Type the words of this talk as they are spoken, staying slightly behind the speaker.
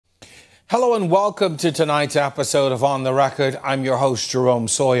Hello and welcome to tonight's episode of On the Record. I'm your host, Jerome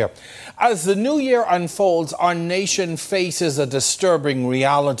Sawyer. As the new year unfolds, our nation faces a disturbing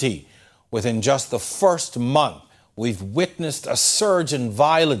reality. Within just the first month, we've witnessed a surge in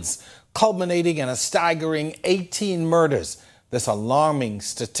violence, culminating in a staggering 18 murders. This alarming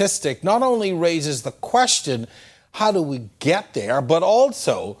statistic not only raises the question, how do we get there, but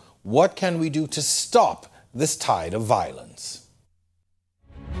also, what can we do to stop this tide of violence?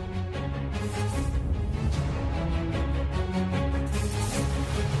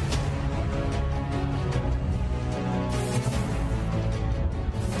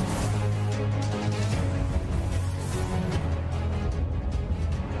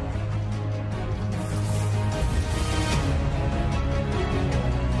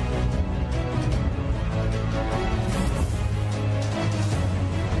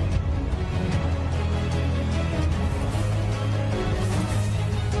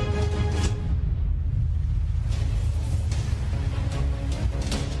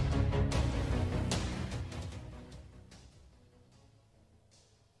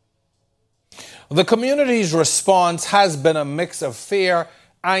 The community's response has been a mix of fear,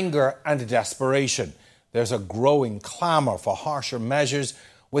 anger, and desperation. There's a growing clamor for harsher measures,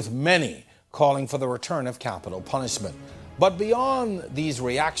 with many calling for the return of capital punishment. But beyond these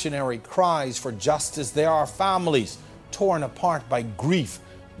reactionary cries for justice, there are families torn apart by grief,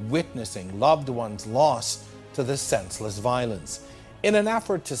 witnessing loved ones lost to this senseless violence. In an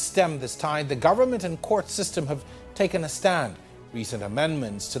effort to stem this tide, the government and court system have taken a stand. Recent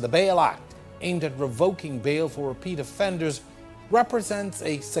amendments to the Bail Act, aimed at revoking bail for repeat offenders, represents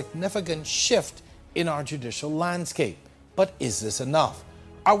a significant shift in our judicial landscape. But is this enough?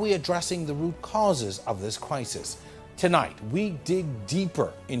 Are we addressing the root causes of this crisis? Tonight, we dig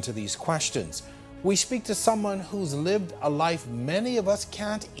deeper into these questions. We speak to someone who's lived a life many of us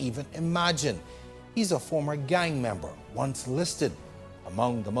can't even imagine. He's a former gang member, once listed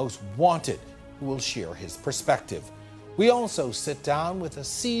among the most wanted, who will share his perspective. We also sit down with a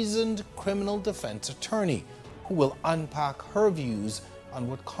seasoned criminal defense attorney who will unpack her views on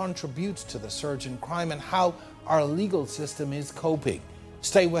what contributes to the surge in crime and how our legal system is coping.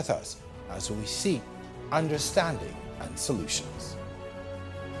 Stay with us as we seek understanding and solutions.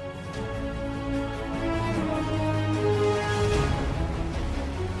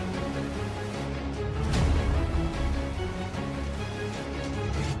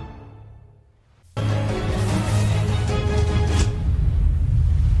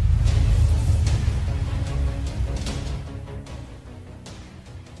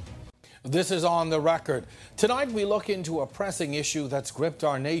 This is On the Record. Tonight we look into a pressing issue that's gripped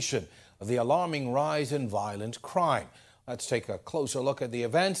our nation, the alarming rise in violent crime. Let's take a closer look at the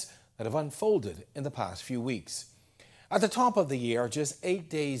events that have unfolded in the past few weeks. At the top of the year, just 8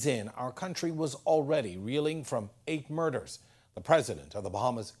 days in, our country was already reeling from 8 murders. The president of the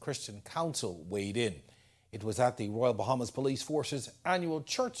Bahamas Christian Council weighed in. It was at the Royal Bahamas Police Force's annual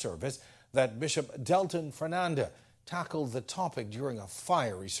church service that Bishop Delton Fernanda tackled the topic during a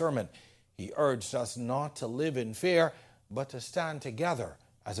fiery sermon. He urged us not to live in fear, but to stand together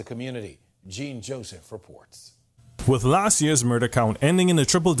as a community. Jean Joseph reports. With last year's murder count ending in the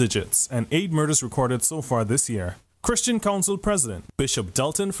triple digits and 8 murders recorded so far this year, Christian Council President Bishop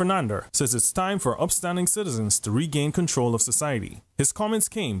Delton Fernanda says it's time for upstanding citizens to regain control of society. His comments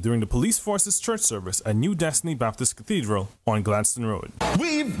came during the police force's church service at New Destiny Baptist Cathedral on Gladstone Road.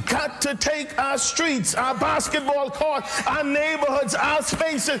 We've got to take our streets, our basketball court, our neighborhoods, our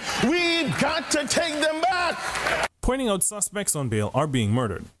spaces. We've got to take them back. Pointing out suspects on bail are being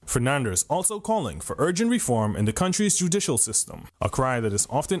murdered, Fernandez also calling for urgent reform in the country's judicial system, a cry that is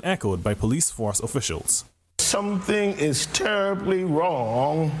often echoed by police force officials. Something is terribly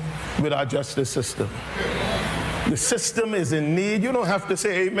wrong with our justice system. The system is in need. You don't have to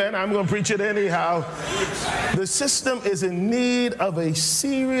say amen. I'm going to preach it anyhow. The system is in need of a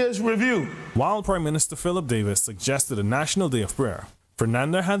serious review. While Prime Minister Philip Davis suggested a national day of prayer,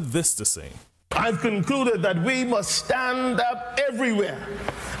 Fernanda had this to say. I've concluded that we must stand up everywhere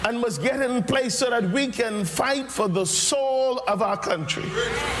and must get in place so that we can fight for the soul of our country.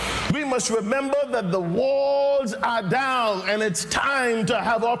 We must remember that the walls are down and it's time to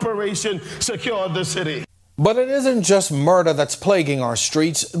have Operation Secure the City. But it isn't just murder that's plaguing our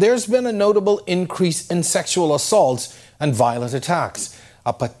streets. There's been a notable increase in sexual assaults and violent attacks.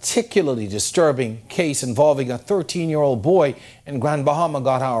 A particularly disturbing case involving a 13-year-old boy in Grand Bahama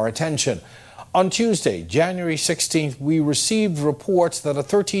got our attention. On Tuesday, January 16th, we received reports that a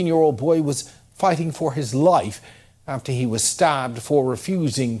 13-year-old boy was fighting for his life after he was stabbed for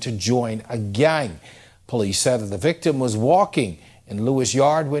refusing to join a gang. Police said that the victim was walking in Lewis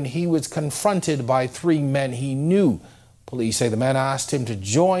Yard when he was confronted by three men he knew. Police say the men asked him to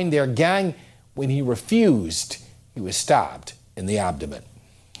join their gang. When he refused, he was stabbed in the abdomen.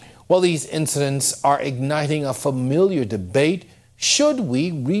 Well, these incidents are igniting a familiar debate. Should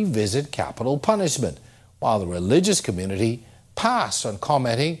we revisit capital punishment? While the religious community passed on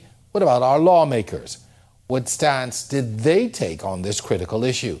commenting, what about our lawmakers? What stance did they take on this critical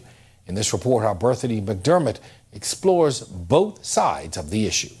issue? In this report, our Berthany McDermott explores both sides of the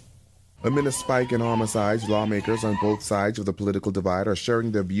issue. Amid a spike in homicides, lawmakers on both sides of the political divide are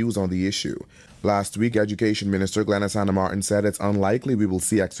sharing their views on the issue. Last week, Education Minister Glenys Hanna Martin said it's unlikely we will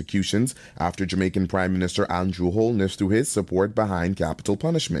see executions after Jamaican Prime Minister Andrew Holness threw his support behind capital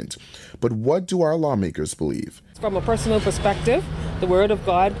punishment. But what do our lawmakers believe? From a personal perspective, the Word of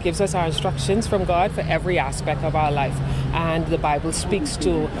God gives us our instructions from God for every aspect of our life. And the Bible speaks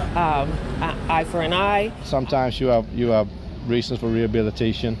to eye for an eye. Sometimes you have reasons for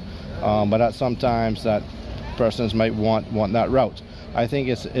rehabilitation, but sometimes that persons might want that route. I think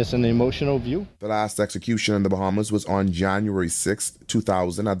it's an emotional view. The last execution in the Bahamas was on January 6,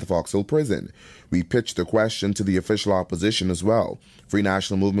 2000 at the Foxhill prison. We pitched the question to the official opposition as well. Free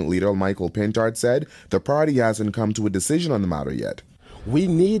National Movement leader Michael Pintard said the party hasn't come to a decision on the matter yet. We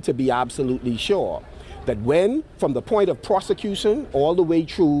need to be absolutely sure that when, from the point of prosecution all the way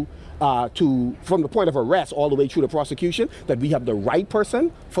through from the point of arrest all the way through to prosecution, that we have the right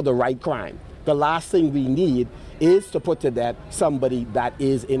person for the right crime. The last thing we need is to put to death somebody that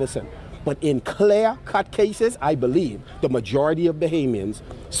is innocent. But in clear-cut cases, I believe the majority of Bahamians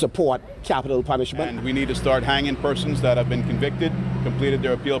support capital punishment. And we need to start hanging persons that have been convicted, completed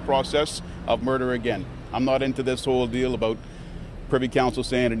their appeal process of murder again. I'm not into this whole deal about Privy Council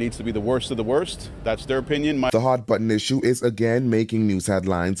saying it needs to be the worst of the worst. That's their opinion. The hot-button issue is again making news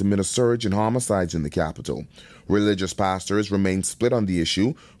headlines amid a surge in homicides in the capital. Religious pastors remain split on the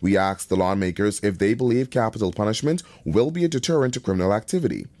issue. We asked the lawmakers if they believe capital punishment will be a deterrent to criminal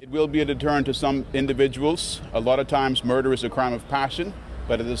activity. It will be a deterrent to some individuals. A lot of times murder is a crime of passion,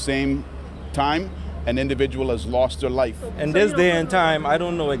 but at the same time, an individual has lost their life. In this day and time, I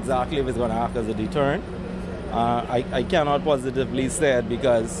don't know exactly if it's going to act as a deterrent. I cannot positively say it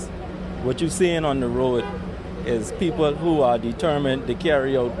because what you're seeing on the road is people who are determined to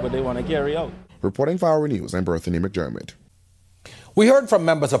carry out what they want to carry out. Reporting for Our News, I'm Berthany McDermott. We heard from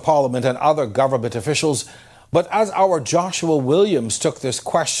members of Parliament and other government officials, but as our Joshua Williams took this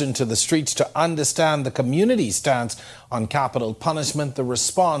question to the streets to understand the community's stance on capital punishment, the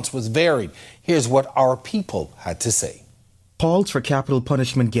response was varied. Here's what our people had to say. Calls for capital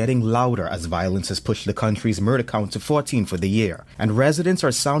punishment getting louder as violence has pushed the country's murder count to 14 for the year, and residents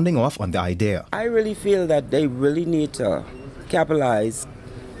are sounding off on the idea. I really feel that they really need to capitalize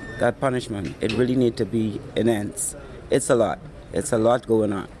that punishment. It really need to be enhanced. It's a lot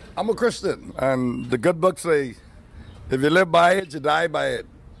going on. I'm a Christian, and the good book say, if you live by it, you die by it.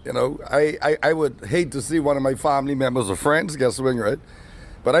 You know, I would hate to see one of my family members or friends get swing, right?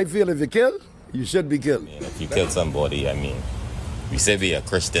 But I feel if you kill, you should be killed. If you kill somebody, I mean, we say we're a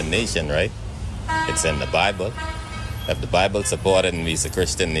Christian nation, right? It's in the Bible. If the Bible supported and we're a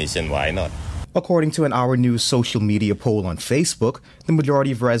Christian nation, why not? According to an Our News social media poll on Facebook, the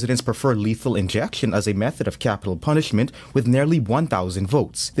majority of residents prefer lethal injection as a method of capital punishment with nearly 1,000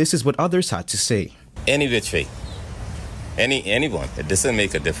 votes. This is what others had to say. Any which way, anyone, it doesn't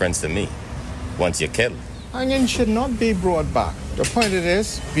make a difference to me once you kill. Onion should not be brought back. The point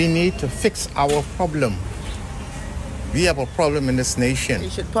is, we need to fix our problem. We have a problem in this nation. You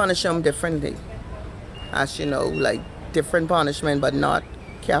should punish them differently. As you know, like different punishment, but not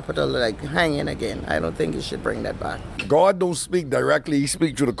capital, like hanging again. I don't think you should bring that back. God don't speak directly, he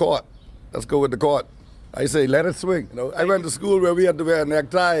speaks through the court. Let's go with the court. I say, let it swing. You know, I went to school where we had to wear a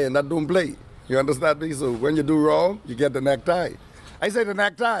necktie and that don't play. You understand me? So when you do wrong, you get the necktie. I say the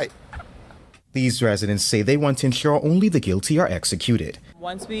necktie. These residents say they want to ensure only the guilty are executed.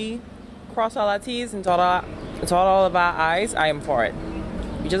 Once we cross all our T's and dot all of our I's, I am for it.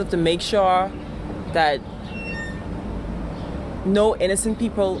 We just have to make sure that no innocent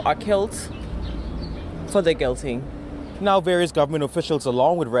people are killed for the guilty. Now, various government officials,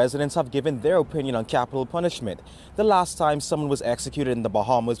 along with residents, have given their opinion on capital punishment. The last time someone was executed in the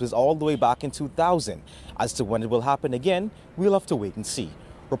Bahamas was all the way back in 2000. As to when it will happen again, we'll have to wait and see.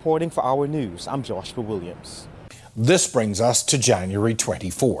 Reporting for Our News, I'm Joshua Williams. This brings us to January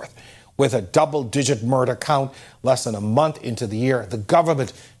 24th. With a double-digit murder count less than a month into the year, the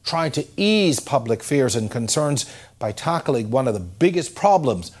government trying to ease public fears and concerns by tackling one of the biggest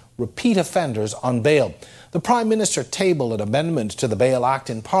problems, repeat offenders on bail. The Prime Minister tabled an amendment to the Bail Act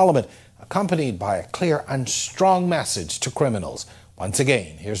in Parliament, accompanied by a clear and strong message to criminals. Once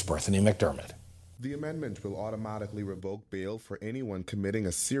again, here's Bethany McDermott. The amendment will automatically revoke bail for anyone committing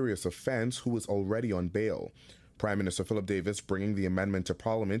a serious offense who is already on bail. Prime Minister Philip Davis bringing the amendment to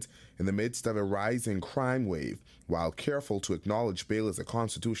Parliament in the midst of a rising crime wave, while careful to acknowledge bail as a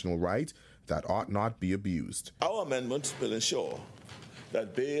constitutional right that ought not be abused. Our amendment will ensure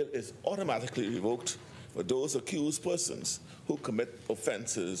that bail is automatically revoked for those accused persons who commit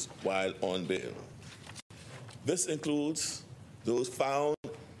offences while on bail. This includes those found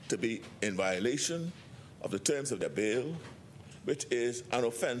to be in violation of the terms of their bail, which is an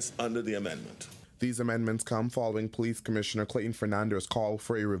offence under the amendment. These amendments come following Police Commissioner Clayton Fernando's call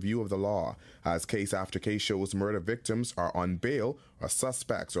for a review of the law, as case after case shows murder victims are on bail or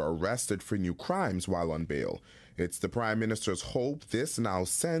suspects are arrested for new crimes while on bail. It's the Prime Minister's hope this now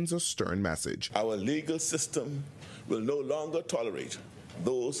sends a stern message. Our legal system will no longer tolerate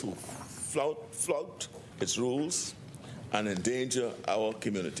those who flout its rules and endanger our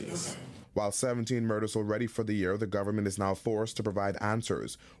communities. While 17 murders already for the year, the government is now forced to provide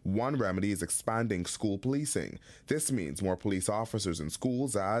answers. One remedy is expanding school policing. This means more police officers in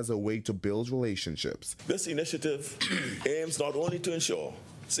schools as a way to build relationships. This initiative aims not only to ensure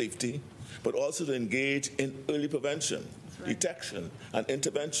safety, but also to engage in early prevention, detection, and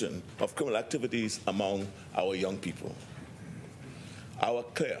intervention of criminal activities among our young people. Our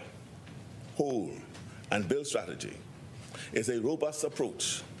clear, whole, and build strategy is a robust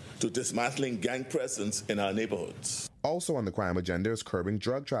approach to dismantling gang presence in our neighborhoods. Also on the crime agenda is curbing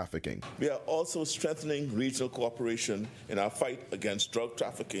drug trafficking. We are also strengthening regional cooperation in our fight against drug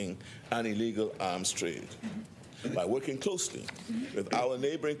trafficking and illegal arms trade. By working closely with our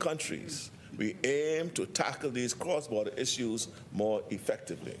neighboring countries, we aim to tackle these cross-border issues more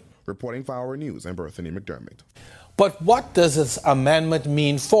effectively. Reporting for Our News, I'm Bethany McDermott. But what does this amendment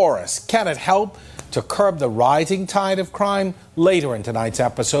mean for us? Can it help to curb the rising tide of crime? Later in tonight's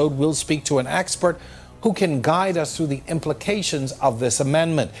episode, we'll speak to an expert who can guide us through the implications of this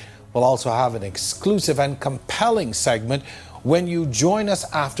amendment. We'll also have an exclusive and compelling segment when you join us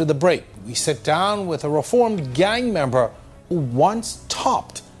after the break. We sit down with a reformed gang member who once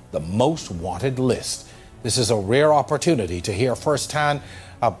topped the most wanted list. This is a rare opportunity to hear firsthand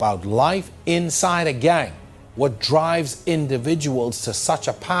about life inside a gang, what drives individuals to such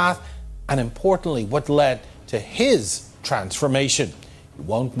a path, and importantly, what led to his transformation. You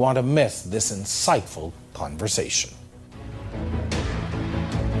won't want to miss this insightful conversation.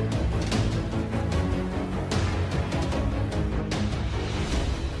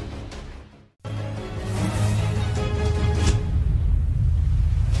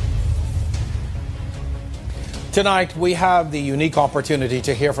 Tonight, we have the unique opportunity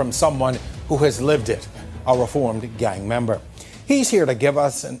to hear from someone who has lived it, a reformed gang member. He's here to give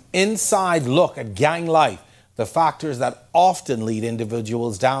us an inside look at gang life, the factors that often lead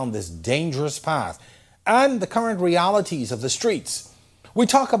individuals down this dangerous path, and the current realities of the streets. We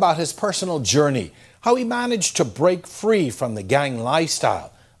talk about his personal journey, how he managed to break free from the gang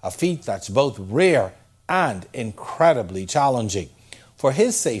lifestyle, a feat that's both rare and incredibly challenging. For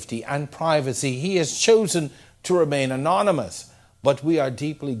his safety and privacy, he has chosen to remain anonymous, but we are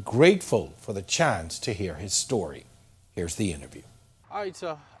deeply grateful for the chance to hear his story. Here's the interview. All right,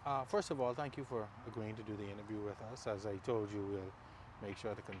 so first of all, thank you for agreeing to do the interview with us. As I told you, we'll make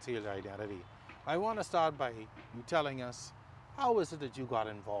sure to conceal your identity. I want to start by you telling us, how is it that you got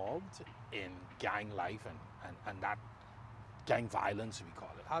involved in gang life and that gang violence, we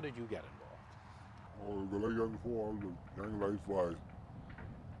call it? How did you get involved? Well, I got involved in gang life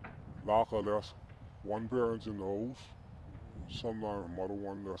by lack of less. One parent in the house, sometimes mother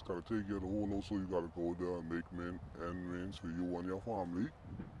one that's got to take care of the whole house, so you got to go there and make ends for you and your family,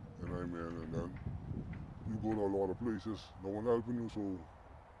 you know what I mean? And then you go to a lot of places, no one helping you, so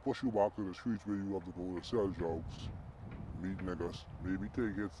push you back to the streets where you have to go to sell drugs, meet niggas, maybe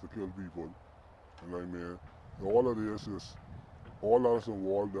take hits to kill people, you know what I mean? And all of this is, all that's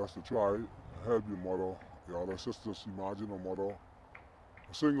involved, that's to try help your mother, your other sisters. Imagine a mother,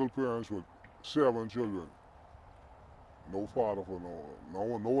 a single parent with 7 children, no father for no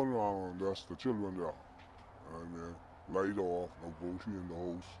one around, that's the children there. You know what I mean? Light off, no bullshit in the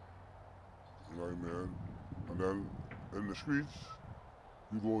house. You know what I mean? And then in the streets,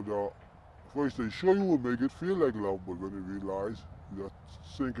 you go there. First they show you would make it feel like love, but when you realize you're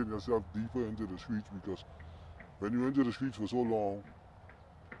sinking yourself deeper into the streets, because when you're into the streets for so long,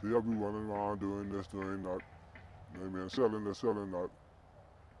 they have you running around doing this, doing that. You know what I mean? Selling this, selling that.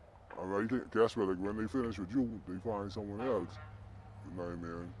 I think, guess what, like when they finish with you, they find someone else. You know what I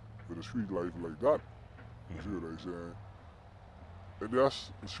mean? With a street life like that. You see what I'm saying? And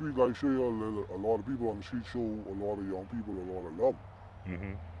that's, the street life show you a lot of people on the street show a lot of young people a lot of love. You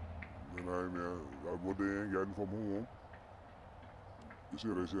know what I mean? That's what they ain't getting from home. You see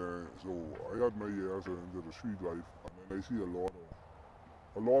what I'm saying? So I had my years into the street life, and then I see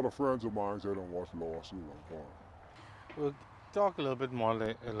a lot of friends of mine that don't watch lawsuit on time. We'll talk a little bit more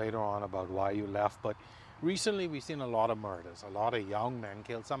later on about why you left, but recently we've seen a lot of murders, a lot of young men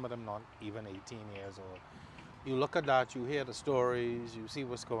killed, some of them not even 18 years old. You look at that, you hear the stories, you see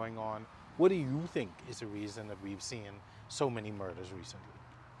what's going on. What do you think is the reason that we've seen so many murders recently?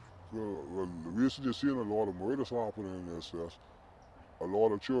 Well, the reason you're seeing a lot of murders happening is a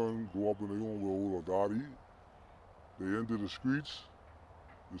lot of children grow up in their own world or daddy. They enter the streets.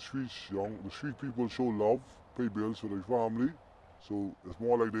 The street people show love, pay bills for their family. So it's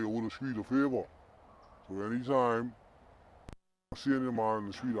more like they owe the street a favor. So anytime seeing a man in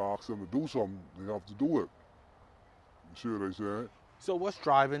the street asks them to do something, they have to do it. You see what I'm saying? So what's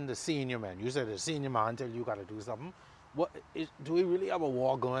driving the senior men? You said the senior man tell you got to do something. Do we really have a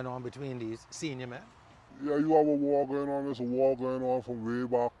war going on between these senior men? Yeah, you have a war going on. There's a war going on from way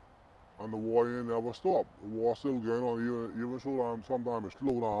back, and the war ain't never stopped. The war still going on, even so sometimes it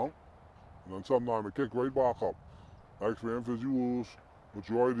slow down, and then sometimes it kick right back up. Like for instance, you was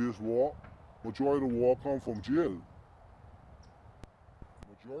majority of the war come from jail.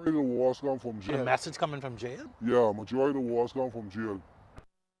 Majority of the wars come from jail. The message coming from jail? Yeah, majority of the wars come from jail.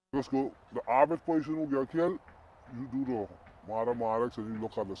 Just go, the average person who get killed, you do the mathematics and you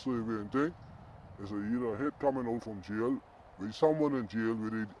look at the survey and thing. It's either a hit coming out from jail, with someone in jail, where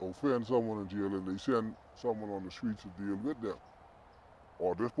they offend someone in jail and they send someone on the streets to deal with them.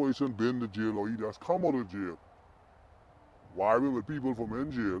 Or this person been to jail or he just come out of jail. Vibing with people from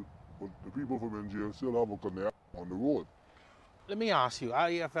in jail, but the people from in jail still have a connect on the road. Let me ask you,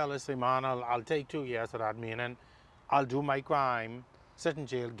 I hear fellas say, man, I'll take 2 years for that, meaning I'll do my crime, sit in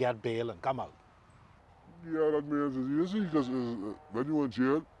jail, get bail and come out. Yeah, that means, you see, because when you're in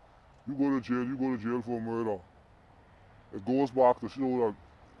jail, you go to jail for murder. It goes back to show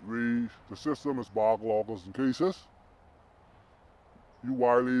that the system is backloggers in cases. You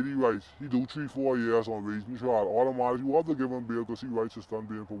violate his rights. He do 3-4 years on reason trial. Automatically, you have to give him bail because his rights is done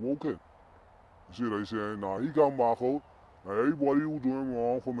being provoking. You see what I'm saying? Now, he come back out. Now, everybody who doing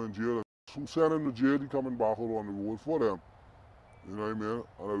wrong from in jail, who send him to jail, he coming back out on the road for them. You know what I mean?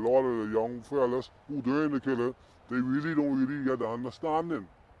 And a lot of the young fellas who doing the killing, they really don't get the understanding.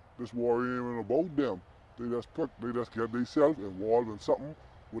 This war ain't even about them. They just get themselves involved in something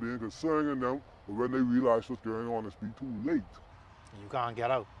where they ain't concerning them, but when they realize what's going on, it's be too late. You can't get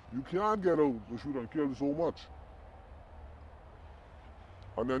out. You can't get out because you done killed so much.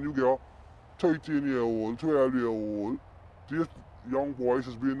 And then you get 13-year-old, 12-year-old, these young boys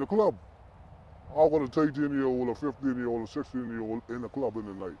is be in the club. How could a 13-year-old, a 15-year-old, a 16-year-old in the club in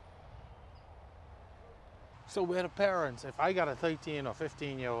the night? So where the parents, if I got a 13 or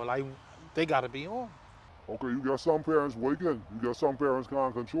 15-year-old, they got to be on. Okay, you got some parents waking, you got some parents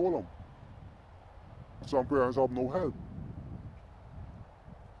can't control them. Some parents have no help.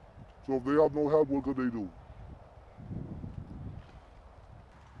 So if they have no help, what could they do?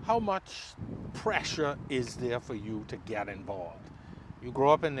 How much pressure is there for you to get involved? You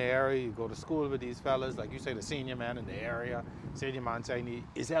grow up in the area, you go to school with these fellas, like you say, the senior man in the area, senior man saying,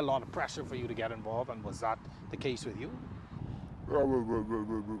 is there a lot of pressure for you to get involved, and was that the case with you? Yeah, with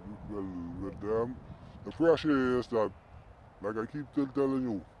them, the pressure is that, like I keep telling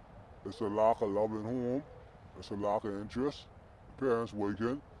you, it's a lack of love in home, it's a lack of interest. The parents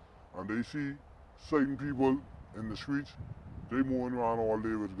waking, and they see certain people in the streets, they moving around all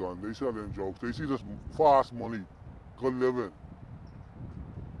day with guns, they selling drugs, they see this fast money, good living.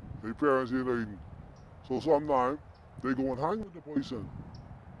 Their parents ain't eating. So sometimes they go and hang with the person.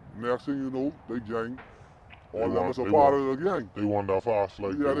 Next thing you know, they gang. All of them is a part of the gang. They want that fast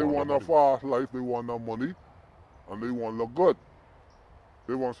life. Yeah, they want that fast life, they want that money, and they want to look good.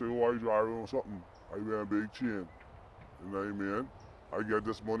 They want to say, oh, I driving on something, I wear a big chain. You know what I mean? I get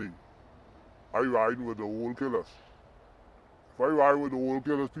this money. I riding with the old killers. If I ride with the old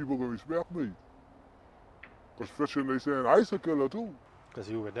killers, people can respect me. Because fishing, they saying, I's a killer too. Because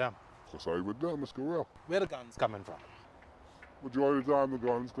you with them. Because I with them, it's correct. Where the guns coming from? Majority of the time the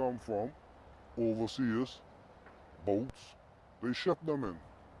guns come from overseas, boats. They ship them in.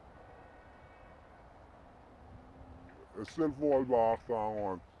 It still falls back down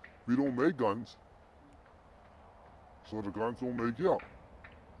on, we don't make guns, so the guns don't make here.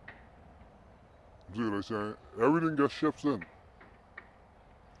 See what I'm saying? Everything gets shipped in.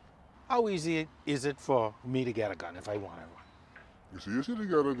 How easy is it for me to get a gun if I want one? It's easy to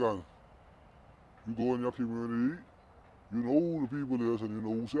get a gun. You go in your community, you know who the people is and you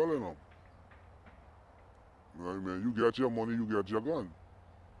know who's selling them. You know what I mean? You get your money, you get your gun.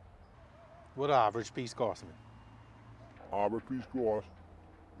 What an average piece cost me? Average piece cost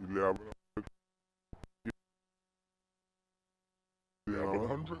 1100.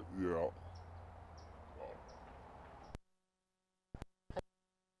 1100? Yeah.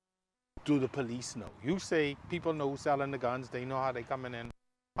 Do the police know? You say people know who's selling the guns, they know how they coming in.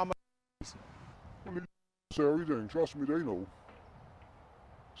 How much do the police know? Well, they say everything. Trust me, they know.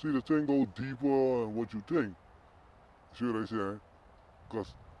 See, the thing goes deeper than what you think. See what I'm saying?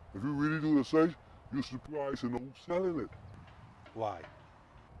 Because if you really do the search, you're surprised to know who's selling it. Why?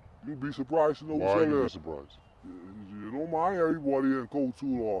 You'd be surprised to know who's Why selling you it. be surprised? You don't mind everybody in cold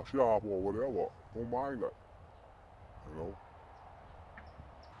tool or shop or whatever. Don't mind that. You know?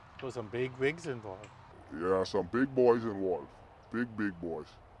 There's some big wigs involved. Yeah, some big boys involved. Big boys.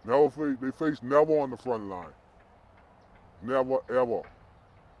 They face never on the front line. Never, ever.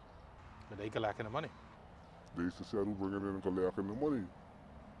 But they collecting the money. They used to settle bringing in and collecting the money.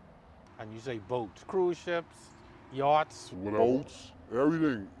 And you say boats, cruise ships, yachts, Boats,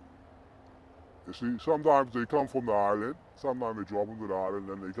 everything. You see, sometimes they come from the island, sometimes they drop them to the island,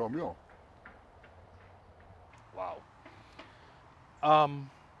 then they come here. Wow.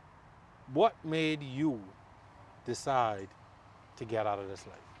 What made you decide to get out of this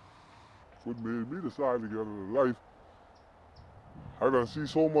life? What made me decide to get out of life, I done see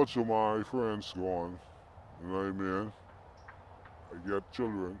so much of my friends gone, you know what I mean? I get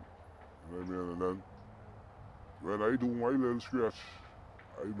children, you know what I mean? And then when I do my little stretch,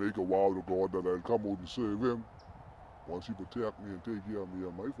 I make a vow to God that I'll come out and serve him once he protect me and take care of me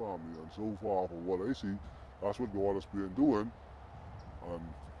and my family. And so far, from what I see, that's what God has been doing. And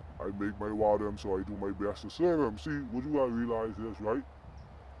I make my vow to him, so I do my best to serve him. See, what you gotta realize is, right?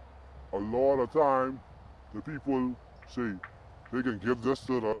 A lot of time, the people say they can give this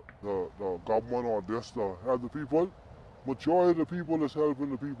to the government or this to help the people. Majority of the people that's helping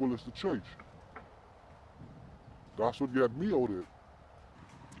the people is the church. That's what get me out of it.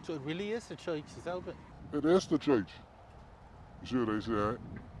 So it really is the church is helping? It is the church. You see what I say?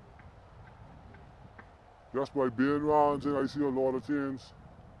 Just by being around, I see a lot of things.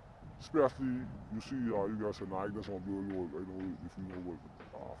 Especially, you see, you got some Agnes on Blue Lord. I know if you know what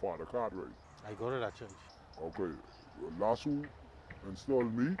Father Cartwright. I go to that church. Okay, that's who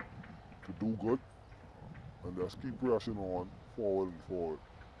instilled me to do good and just keep pressing on forward and forward.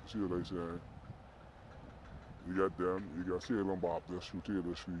 You see what I say? You got them, you got Salem Baptist through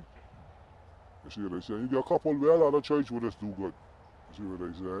Taylor Street. You see what I say? You got a couple well out of church with us do good. You see what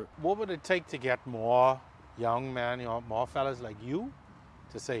I say? What would it take to get more young men, more fellas like you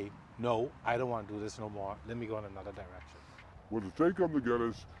to say, no, I don't want to do this no more. Let me go in another direction. What it take them to get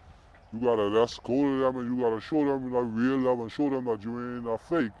is, you gotta just go to them and you gotta show them that real love and show them that you ain't a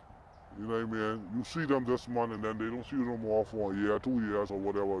fake. You know what I mean? You see them this month and then they don't see you no more for a year, 2 years or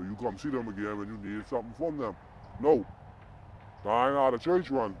whatever. You come see them again when you need something from them. No. That ain't how the church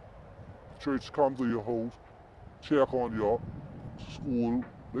run. Church come to your house, check on your school.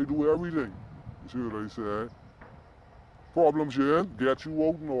 They do everything. You see what I say? Problems you in, get you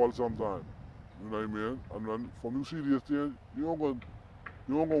out and all sometimes. You know what I mean? And then from you see these things, you don't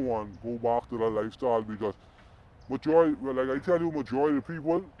gonna want to go back to that lifestyle because majority, well, like I tell you, majority of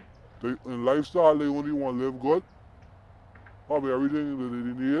people, in lifestyle, they only want to live good, have everything that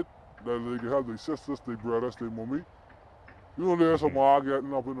they need, that they can have their sisters, their brothers, their mommy. You know, there's some are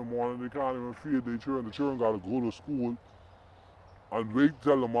getting up in the morning, they can't even feed their children. The children got to go to school and wait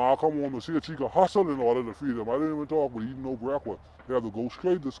till the mom come home and see if she can hustle in order to feed them. I didn't even talk about eating no breakfast. They have to go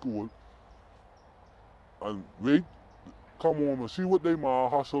straight to school and wait, come home and see what they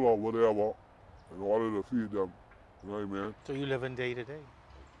mom hustle or whatever in order to feed them. You know what I mean? So you live in day to day?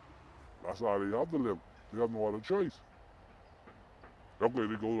 That's how they have to live. They have no other choice. Okay,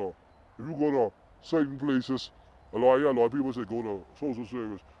 they go to, if you go to certain places, a lot of people say go to social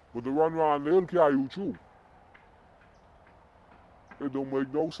service, but the run around, they'll carry you through. It don't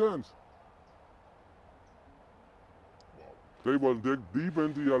make no sense. They will dig deep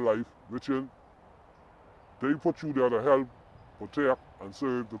into your life, which is, they put you there to help, protect, and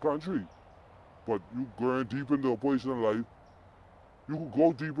serve the country. But you going deep into a person's life, you can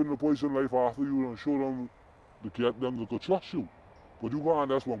go deep into a person's life after you and show them to get them to trust you. But you can't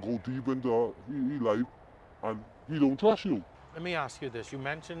just want to go deep into his life and he don't trust you. Let me ask you this. You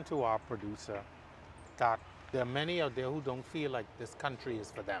mentioned to our producer that there are many out there who don't feel like this country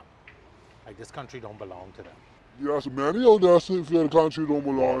is for them. Like this country don't belong to them. Yes, many out there still feel the country don't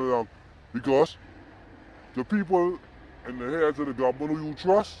belong to them because the people in the heads of the government who you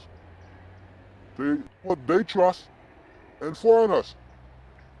trust, they trust in foreigners.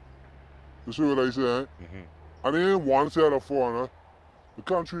 You see what I say? And they ain't one set of foreigners. The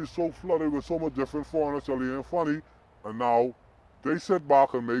country is so flooded with so much different foreigners till they ain't funny, and now they sit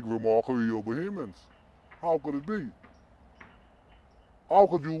back and make remarkable Bohemians. How could it be? How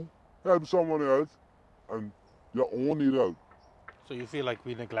could you help someone else and your own need help? So you feel like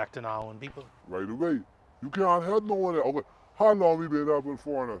we're neglecting our own people? Right away. You can't help no one else. Okay, how long we been helping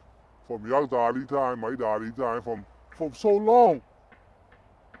foreigners? From your daddy time, my daddy time, from so long.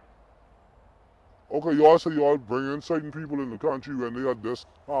 Okay, y'all say y'all bring in certain people in the country when they had this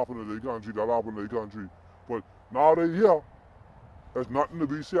happen in their country, that happened in their country. But now they here, there's nothing to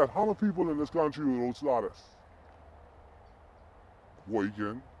be said. How many people in this country without status?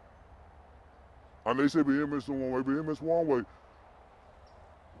 Working. And they say Bahamians one way, Bahamians one way.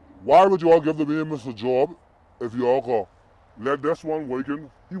 Why would y'all give the Bahamians a job if y'all go let this one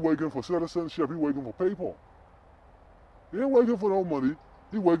working? He working for citizenship, he working for paper. He ain't working for no money.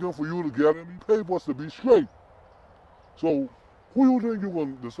 He working for you to get him papers to be straight. So who you think you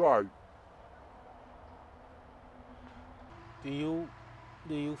gonna decide? Do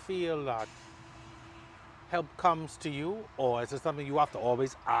you feel that help comes to you, or is it something you have to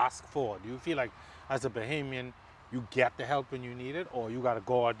always ask for? Do you feel like as a Bahamian you get the help when you need it, or you gotta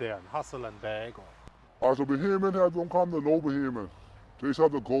go out there and hustle and beg? Or? As a Bahamian, help don't come to no Bahamian. They just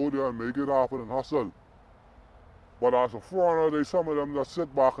have to go there and make it happen and hustle. But as a foreigner, there's some of them that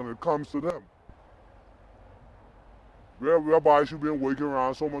sit back and it comes to them. Whereby you've been working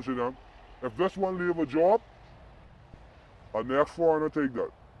around so much of them. If this one leave a job, a next foreigner take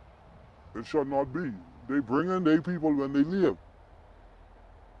that. It should not be. They bring in their people when they leave.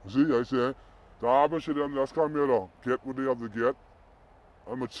 See, I say, the average of them that's come here to get what they have to get,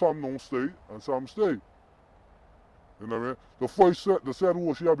 and some don't stay, and some stay. You know what I mean? The first set, the set who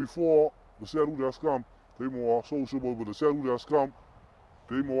was here before, the set who that's come, they more sociable, but the set who that's come,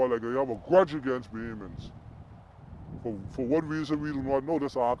 they more like they have a grudge against Bahamians. For what reason we do not know,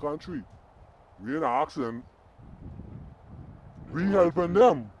 that's our country. We ain't asking, we helping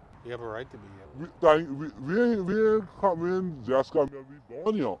them. You have a right to be here. We ain't just come here, we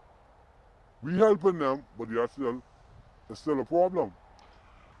born here. We helping them, but yet still, it's still a problem.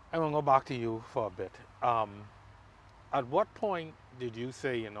 I'm gonna go back to you for a bit. At what point did you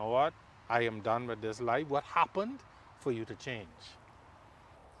say, you know what, I am done with this life? What happened for you to change?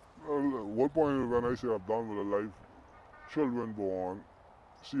 Well, what point when I say I'm done with the life, children born,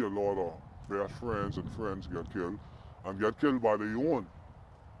 see a lot of best friends and friends get killed, and get killed by their own.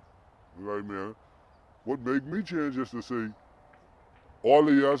 You know what I mean? What made me change is to say, all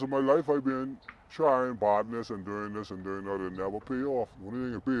the years of my life I've been trying badness and doing this and doing that, it never pay off. The only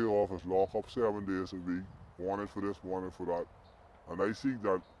thing that pay off is lock up 7 days a week, wanted for this, wanted for that. And I seek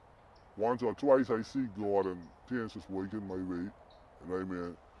that once or twice I seek God and things is working my way. You know what I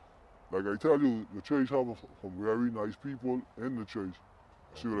mean? Like I tell you, the church have some very nice people in the church.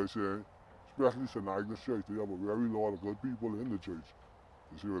 You see what I'm saying? Especially St. Agnes Church, they have a very lot of good people in the church.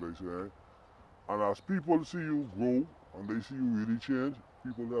 You see what I'm saying? And as people see you grow and they see you really change,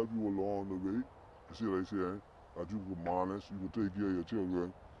 people help you along the way. You see what I'm saying? That you can manage, you can take care of your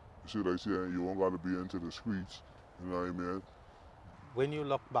children. You see what I'm saying? You don't got to be into the streets. You know what I mean? When you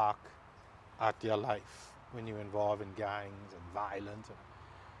look back at your life, when you're involved in gangs and violence,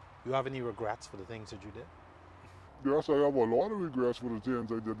 you have any regrets for the things that you did? Yes, I have a lot of regrets for the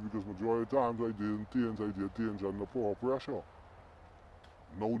things I did because majority of times I did things under poor pressure.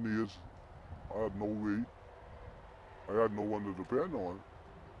 No needs, I had no way, I had no one to depend on.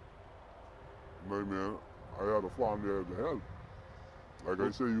 You know what I mean? I had a family I had to help. Like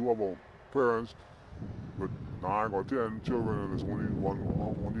I say, you have a parents with 9 or 10 children and there's only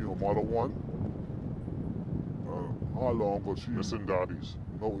a mother one. How long? But she missing daddies.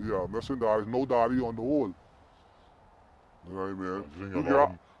 No, yeah, missing daddies. No daddy on the whole. You know what I mean? You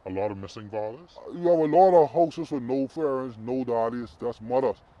think a lot of missing fathers? You have a lot of houses with no parents, no daddies. That's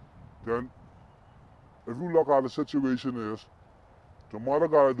mothers. Then, if you look at the situation is, the mother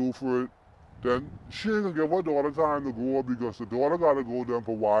gotta do for it. Then she ain't gonna give her daughter time to grow up because the daughter gotta go there and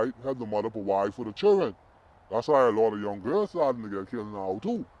provide, have the mother provide for the children. That's why a lot of young girls starting to get killed now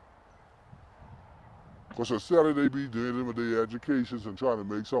too. Because instead of they be dealing with their educations and trying to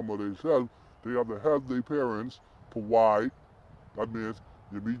make some of themselves, they have to help their parents provide. That means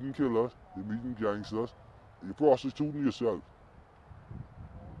you're meeting killers, you're meeting gangsters, you're prostituting yourself.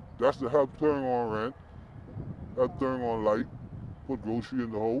 That's to help turn on rent, help turn on light, put grocery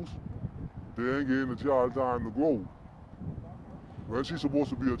in the house. They ain't getting the child time to grow. When she's supposed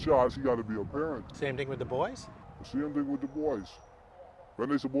to be a child, she got to be a parent. Same thing with the boys? The same thing with the boys. When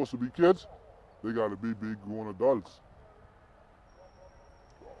they're supposed to be kids, they got to be big grown adults.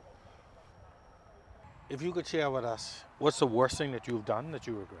 If you could share with us, what's the worst thing that you've done that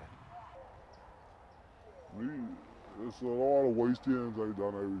you regret? Me, it's a lot of waste things I've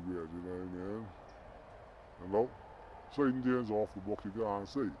done I regret, you know what I mean? You know? Certain things off the book you can't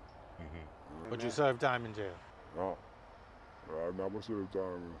say. But you served time in jail. No. I never served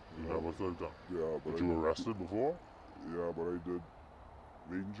time. You never served time? Yeah, but you arrested before? Yeah, but I did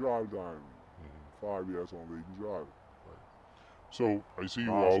waiting trial time. 5 years on waiting trial. So, I see you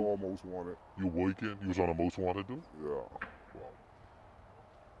That's out. all most wanted. You working? You was on a most wanted too? Yeah.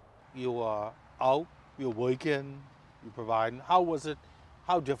 You are out, you're working, you're providing. How was it,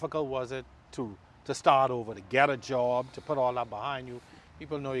 how difficult was it to start over, to get a job, to put all that behind you?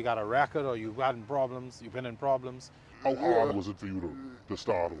 People know you got a record or you've gotten problems, you've been in problems. How hard was it for you to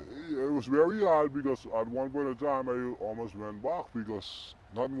start over? It was very hard because at one point in time I almost went back because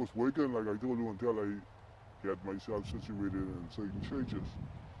nothing was working, like I told you, until I get myself situated in certain churches.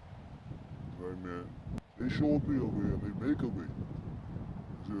 You know what I mean? They showed me a way and they make a way.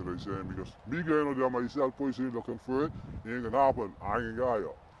 You see what I'm saying? Because me going out there myself personally looking for it, it ain't gonna happen. I ain't got it.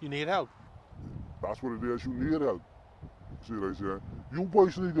 You need help. That's what it is, you need help. You see what I'm saying? You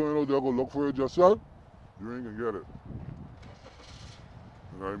personally going out there go look for it yourself, you ain't gonna get it.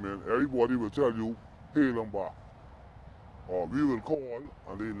 You know what I mean? Everybody will tell you, hail them back. Or we will call,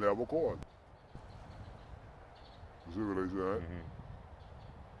 and they never call. You see what I'm saying?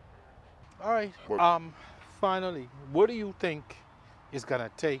 All right, finally, what do you think is gonna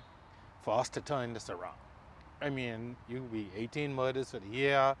take for us to turn this around? I mean, you be 18 murders for the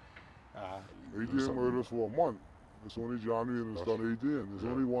year. 18 murders for a month. It's only January and it's done 18. It's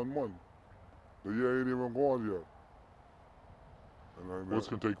only 1 month. The year ain't even gone yet. What's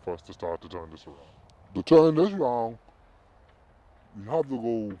going to take for us to start to turn this around? To turn this around, you have to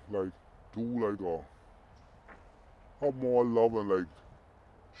go have more love and like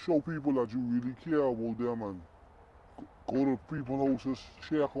show people that you really care about them and go to people's houses,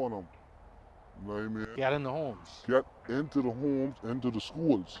 check on them. You know what I mean? Get in the homes. Get into the homes, into the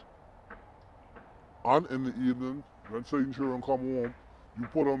schools. And in the evening, when certain children come home, you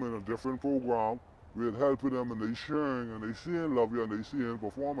put them in a different program with helping them and they sharing and they seeing love you and they seeing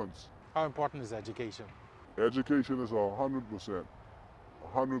performance. How important is education? Education is 100%.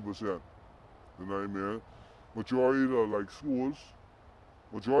 100%. You know what I mean? Majority of like schools,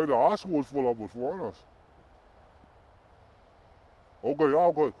 majority of our schools full up with foreigners. Okay,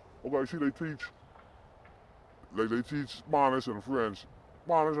 see they teach Spanish and French.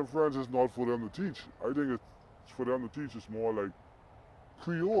 Spanish and French is not for them to teach. I think it's for them to teach. It's more like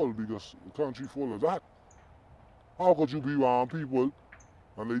Creole because the country full of that. How could you be around people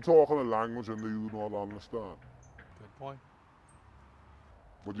and they talk in a language and they do not understand? Good point.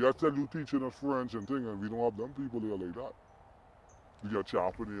 But yet tell you teaching us French and things, and we don't have them people here like that. We got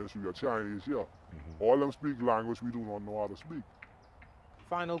Japanese, we got Chinese here. All them speak language we do not know how to speak.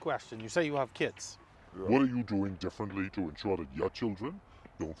 Final question. You say you have kids. Yeah. What are you doing differently to ensure that your children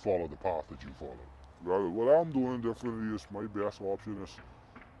don't follow the path that you follow? Well, what I'm doing differently is my best option is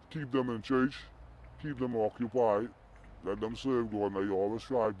keep them in church, keep them occupied, let them serve God, and I always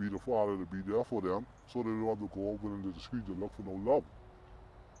try to be the father to be there for them so they don't have to go open into the street to look for no love.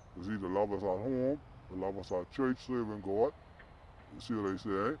 You see, the love is at home, the love is at church serving God. You see what I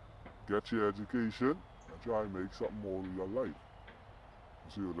say? Get your education and try to make something more of your life.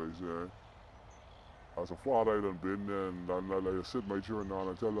 You see what I say? As a father, I done been there and I sit my children down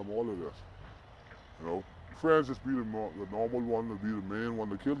and tell them all of this. You know, friends just be the normal one to be the main one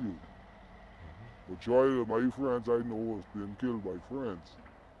to kill you. Majority of my friends I know has been killed by friends.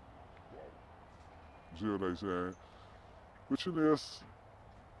 You see what I say? Which it is,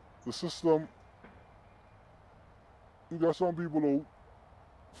 the system, you got some people out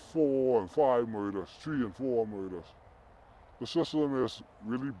 4 and 5 murders, 3 and 4 murders. The system is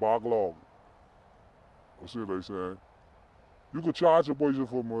really backlogged. You see what I say? You could charge a person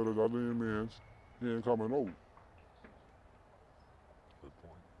for murder, that ain't means he ain't coming out. Good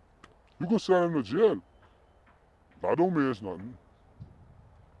point. You could send him to jail. That don't mean nothing.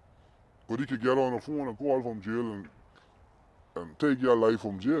 But he could get on the phone and call from jail and take your life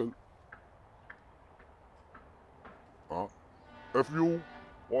from jail. If you,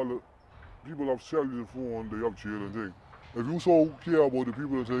 all the people have cellular phone, they have jail and things. If you so care about the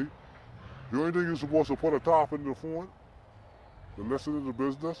people that say, the only thing you're supposed to put a top in the phone, to listen to the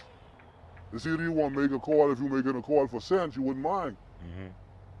business, is either you want to make a call, if you're making a call for cents, you wouldn't mind.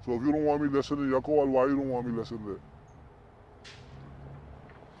 So if you don't want me listening to your call, why you don't want me listening to it?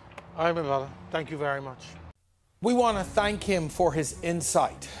 All right, my brother. Thank you very much. We want to thank him for his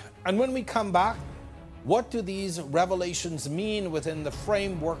insight. And when we come back, what do these revelations mean within the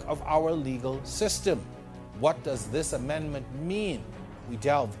framework of our legal system? What does this amendment mean? We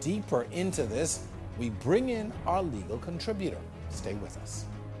delve deeper into this. We bring in our legal contributor. Stay with us.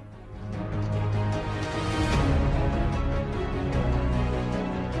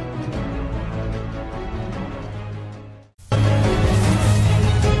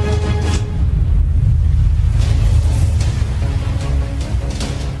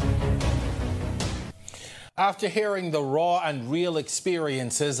 After hearing the raw and real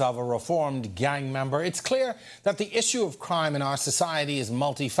experiences of a reformed gang member, it's clear that the issue of crime in our society is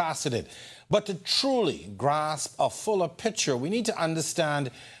multifaceted. But to truly grasp a fuller picture, we need to understand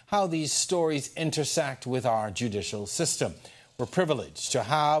how these stories intersect with our judicial system. We're privileged to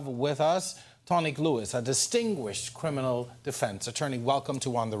have with us Tonique Lewis, a distinguished criminal defense attorney. Welcome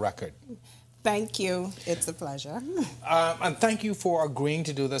to On the Record. Thank you. It's a pleasure. And thank you for agreeing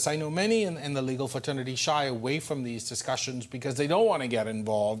to do this. I know many in the legal fraternity shy away from these discussions because they don't want to get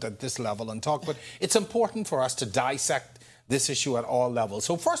involved at this level and talk, but it's important for us to dissect this issue at all levels.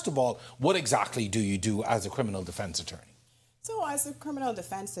 So first of all, what exactly do you do as a criminal defense attorney? So as a criminal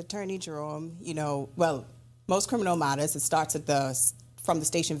defense attorney, Jerome, most criminal matters, it starts from the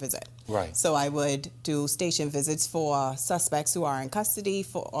station visit. Right. So I would do station visits for suspects who are in custody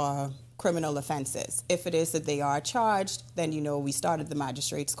for criminal offenses. If it is that they are charged, then we start at the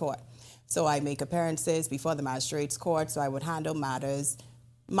magistrate's court. So I make appearances before the magistrate's court, so I would handle matters,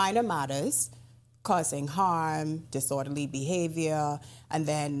 minor matters, causing harm, disorderly behavior, and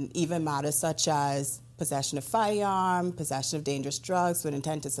then even matters such as possession of firearm, possession of dangerous drugs with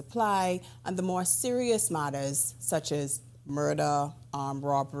intent to supply, and the more serious matters such as murder, armed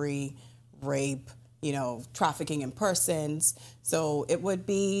robbery, rape, trafficking in persons. So it would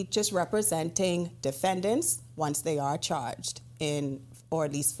be just representing defendants once they are charged or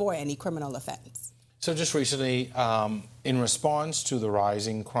at least for any criminal offense. So just recently, in response to the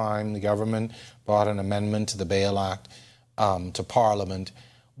rising crime, the government brought an amendment to the Bail Act to Parliament.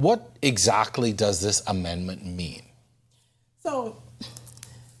 What exactly does this amendment mean? So,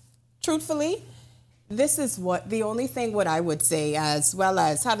 truthfully, this is the only thing what I would say, as well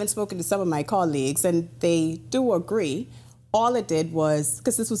as having spoken to some of my colleagues, and they do agree, all it did was,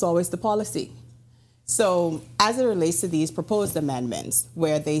 because this was always the policy. So as it relates to these proposed amendments,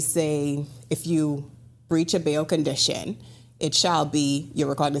 where they say if you breach a bail condition, your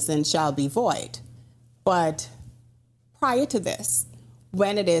recognizance shall be void. But prior to this,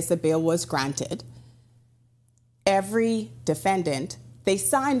 when it is the bail was granted, every defendant, they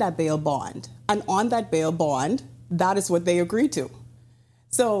signed that bail bond. And on that bail bond, that is what they agreed to.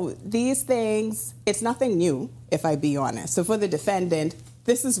 So these things, it's nothing new, if I be honest. So for the defendant,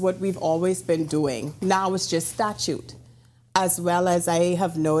 this is what we've always been doing. Now it's just statute. As well as I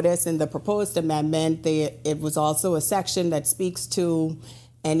have noticed in the proposed amendment, it was also a section that speaks to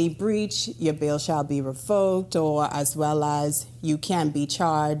any breach, your bail shall be revoked, or as well as you can be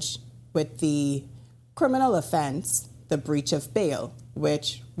charged with the criminal offense, the breach of bail,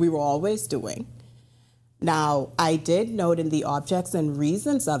 which we were always doing. Now, I did note in the objects and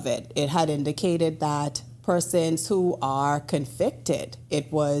reasons of it, it had indicated that persons who are convicted,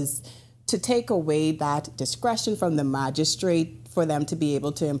 it was to take away that discretion from the magistrate for them to be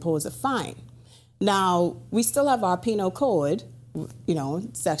able to impose a fine. Now, we still have our penal code,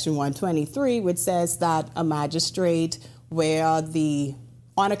 section 123, which says that a magistrate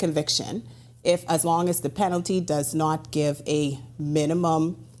on a conviction, as long as the penalty does not give a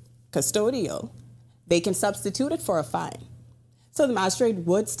minimum custodial, they can substitute it for a fine. So the magistrate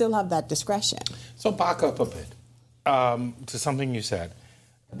would still have that discretion. So back up a bit to something you said.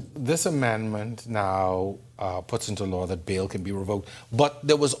 This amendment now puts into law that bail can be revoked, but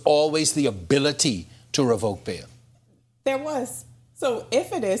there was always the ability to revoke bail. There was. So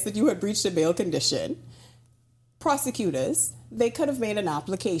if it is that you had breached a bail condition, prosecutors, they could have made an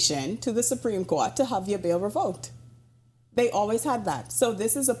application to the Supreme Court to have your bail revoked. They always had that. So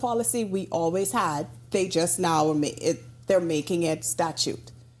this is a policy we always had. They just now they're making it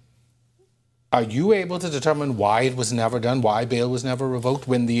statute. Are you able to determine why it was never done, why bail was never revoked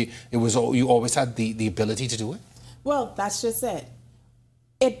when you always had the ability to do it? Well, that's just it.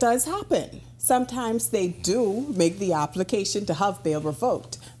 It does happen. Sometimes they do make the application to have bail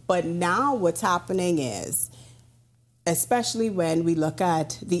revoked. But now what's happening is, especially when we look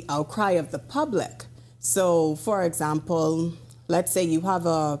at the outcry of the public. So, for example, let's say you have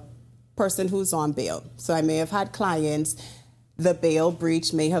a person who's on bail. So I may have had clients, the bail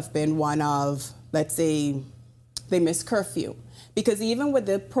breach may have been one of, let's say, they missed curfew. Because even with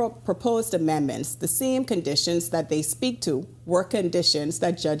the proposed amendments, the same conditions that they speak to were conditions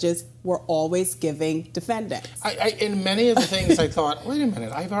that judges were always giving defendants. In many of the things I thought, wait a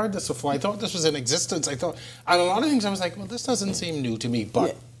minute, I've heard this before. I thought this was in existence. And a lot of things I was like, well, this doesn't seem new to me,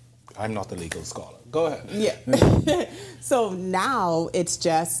 but I'm not the legal scholar. Go ahead. Yeah. So now it's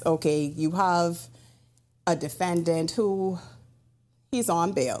just, okay, you have a defendant who he's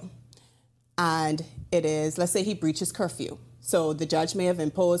on bail, and it is, let's say he breaches curfew. So the judge may have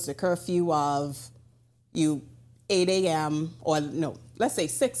imposed a curfew of 8 a.m. or no, let's say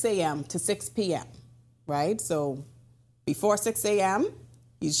 6 a.m. to 6 p.m., right? So before 6 a.m.,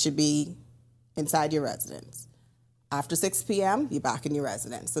 you should be inside your residence. After 6 p.m., you're back in your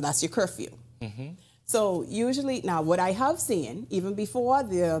residence. So that's your curfew. Mm-hmm. So usually, now what I have seen, even before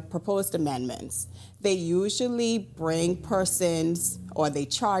the proposed amendments, they usually bring persons or they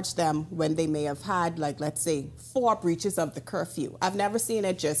charge them when they may have had, like, let's say, 4 breaches of the curfew. I've never seen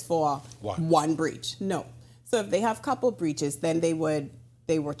it just for one breach. No. So if they have a couple breaches, then they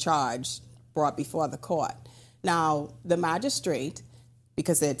were charged, brought before the court. Now, the magistrate,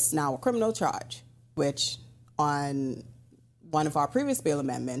 because it's now a criminal charge, which on one of our previous bail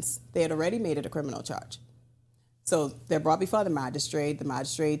amendments, they had already made it a criminal charge. So they're brought before the magistrate. The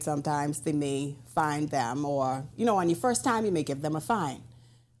magistrate, sometimes they may fine them, or, on your first time, you may give them a fine,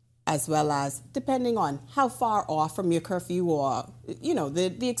 as well as depending on how far off from your curfew or,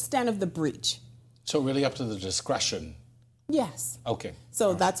 the extent of the breach. So really up to the discretion. Yes. Okay.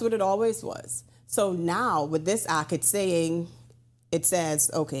 So that's what it always was. So now with this act, it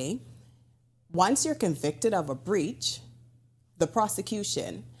says, okay, once you're convicted of a breach, the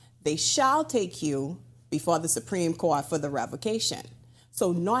prosecution, they shall take you before the Supreme Court for the revocation.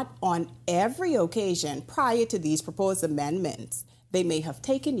 So not on every occasion prior to these proposed amendments, they may have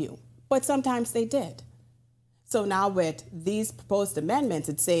taken you, but sometimes they did. So now with these proposed amendments,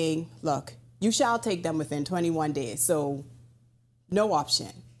 it's saying, look, you shall take them within 21 days. So no option,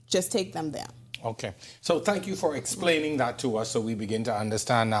 just take them there. Okay. So thank you for explaining that to us so we begin to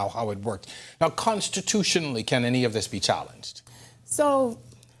understand now how it works. Now, constitutionally, can any of this be challenged? So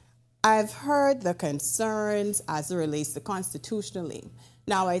I've heard the concerns as it relates to constitutionally.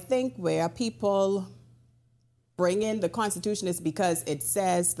 Now, I think where people bring in the Constitution is because it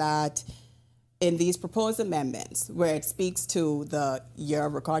says that in these proposed amendments, where it speaks to the year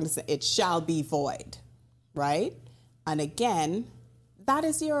of recognizance, it shall be void, right? And again, that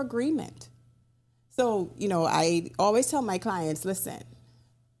is your agreement. So, I always tell my clients, listen,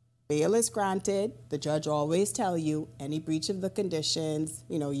 bail is granted. The judge always tell you any breach of the conditions,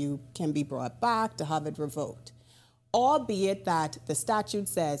 you can be brought back to have it revoked. Albeit that the statute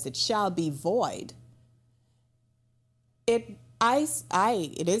says it shall be void, it is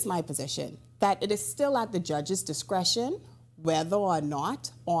my position that it is still at the judge's discretion whether or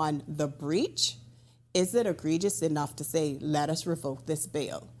not on the breach, is it egregious enough to say, let us revoke this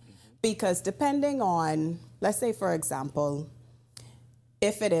bail? Because depending on, let's say, for example,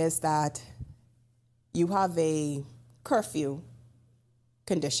 if it is that you have a curfew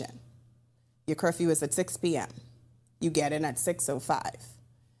condition, your curfew is at 6 p.m., you get in at 6:05.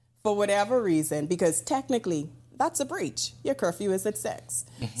 For whatever reason, because technically that's a breach. Your curfew is at 6.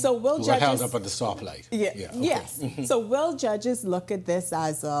 Mm-hmm. So will judges... held up at the stoplight. Yeah, okay. Yes. Mm-hmm. So will judges look at this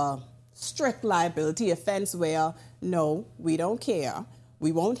as a strict liability offense where, no, we don't care.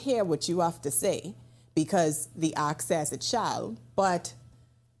 We won't hear what you have to say because the act says it shall. But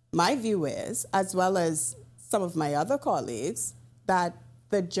my view is, as well as some of my other colleagues, that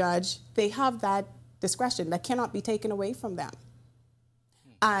the judge, they have that discretion that cannot be taken away from them.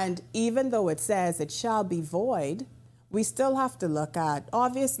 And even though it says it shall be void, we still have to look at,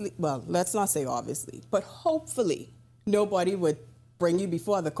 obviously, well, let's not say obviously, but hopefully nobody would bring you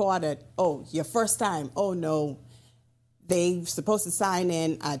before the court at, oh, your first time, oh no, they're supposed to sign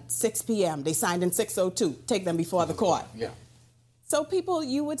in at 6 p.m. They signed in 6:02. Take them before the court. Yeah. So people,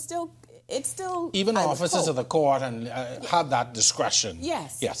 you would still, it's still... Even officers of the court and have that discretion.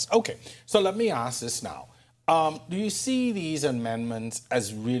 Yes. Yes. Okay. So let me ask this now. Do you see these amendments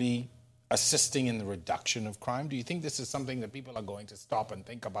as really assisting in the reduction of crime? Do you think this is something that people are going to stop and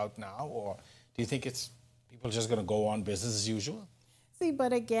think about now? Or do you think it's people just going to go on business as usual? See,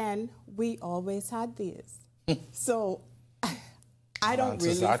 but again, we always had these. So I don't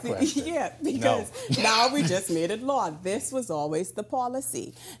really see, yeah, because now we just made it law. This was always the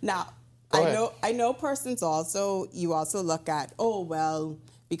policy. Now, I know persons also, you also look at, oh, well,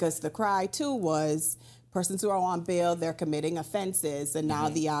 because the cry too was persons who are on bail, they're committing offenses, and now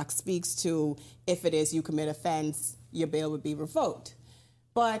the act speaks to if it is you commit offense, your bail would be revoked.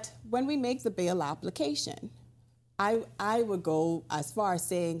 But when we make the bail application, I would go as far as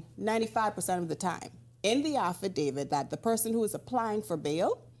saying 95% of the time in the affidavit that the person who is applying for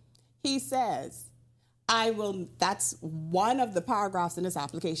bail, he says, that's one of the paragraphs in this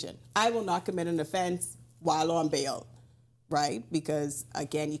application. I will not commit an offense while on bail, right? Because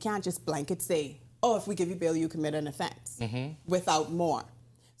again, you can't just blanket say, oh, if we give you bail, you commit an offense without more.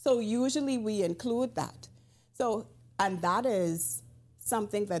 So usually we include that. So, and that is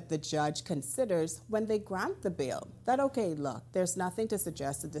something that the judge considers when they grant the bail. That, okay, look, there's nothing to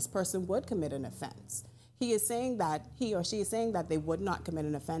suggest that this person would commit an offense. He is saying that, he or she is saying that they would not commit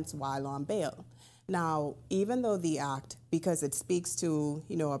an offense while on bail. Now, even though the act, because it speaks to,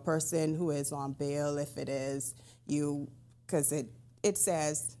 a person who is on bail, if it is because it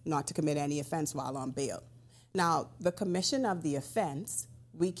says not to commit any offense while on bail. Now, the commission of the offense,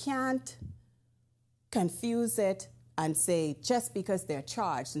 we can't confuse it and say just because they're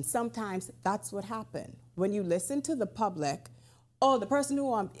charged. And sometimes that's what happened. When you listen to the public, the person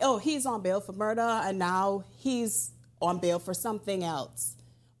he's on bail for murder and now he's on bail for something else.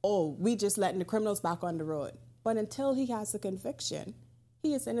 We just letting the criminals back on the road. But until he has a conviction,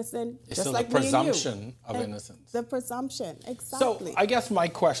 he is innocent, just like me and you. The presumption of innocence. The presumption, exactly. So I guess my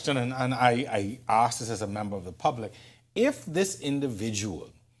question, and I ask this as a member of the public, if this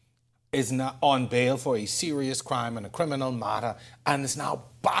individual is not on bail for a serious crime and a criminal matter and is now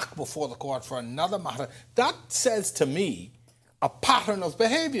back before the court for another matter, that says to me a pattern of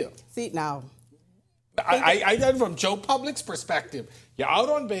behavior. See, now, I did from Joe Public's perspective. You're out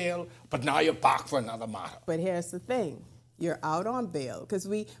on bail, but now you're back for another matter. But here's the thing. You're out on bail because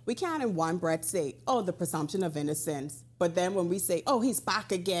we can't in one breath say, the presumption of innocence. But then when we say, he's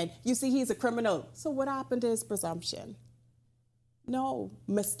back again, you see he's a criminal. So what happened to his presumption? No,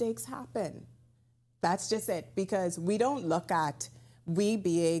 mistakes happen. That's just it. Because we don't look at we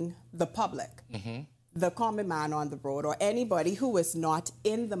being the public, the common man on the road, or anybody who is not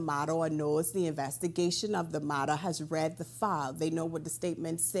in the matter or knows the investigation of the matter, has read the file. They know what the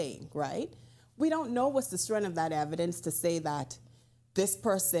statement's saying, right? We don't know what's the strength of that evidence to say that this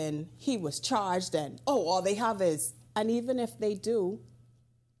person, he was charged and, all they have is, and even if they do,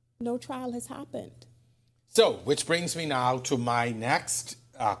 no trial has happened. So, which brings me now to my next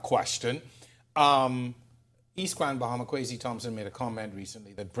question. East Grand Bahama Kwesi Thompson made a comment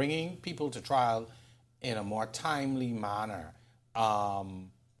recently that bringing people to trial in a more timely manner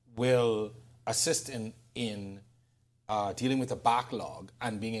will assist in dealing with the backlog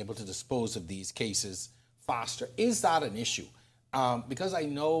and being able to dispose of these cases faster. Is that an issue? Because I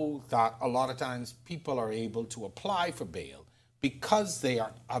know that a lot of times people are able to apply for bail because they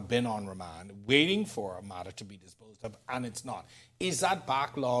have been on remand, waiting for a matter to be disposed of, and it's not. Is that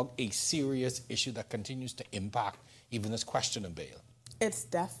backlog a serious issue that continues to impact even this question of bail? It's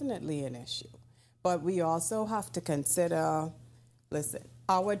definitely an issue. But we also have to consider, listen,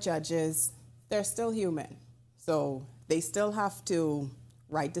 our judges, they're still human. So they still have to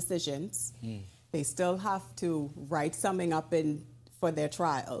write decisions. They still have to write summing up for their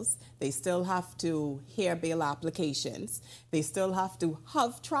trials. They still have to hear bail applications. They still have to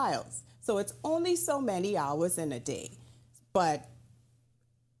have trials. So it's only so many hours in a day. But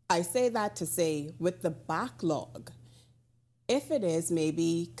I say that to say with the backlog, if it is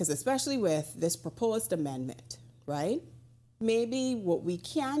maybe, because especially with this proposed amendment, right? Maybe what we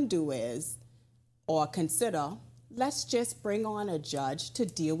can do is, or consider, let's just bring on a judge to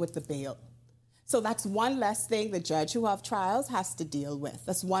deal with the bail. So that's one less thing the judge who have trials has to deal with.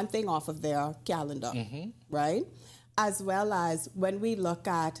 That's one thing off of their calendar, right? As well as when we look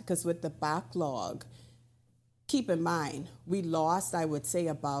at, because with the backlog, keep in mind, we lost, I would say,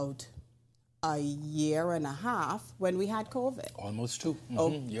 about a year and a half when we had COVID. Almost two.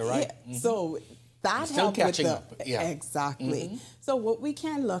 You're right. Yeah. So that still helped catching with up. Yeah. Exactly. So what we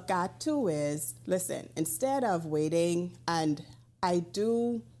can look at too is, listen, instead of waiting, and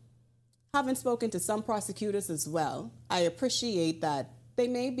having spoken to some prosecutors as well, I appreciate that they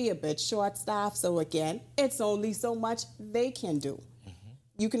may be a bit short-staffed. So again, it's only so much they can do.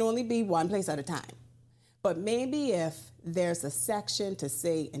 You can only be one place at a time. But maybe if there's a section to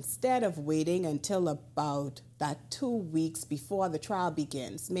say, instead of waiting until about that 2 weeks before the trial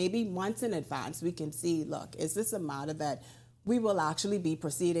begins, maybe months in advance, we can see, look, is this a matter that we will actually be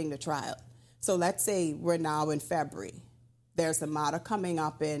proceeding the trial? So let's say we're now in February. There's a matter coming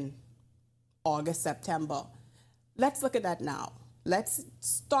up in August, September. Let's look at that now. Let's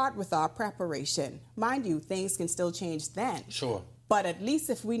start with our preparation. Mind you, things can still change then. Sure. But at least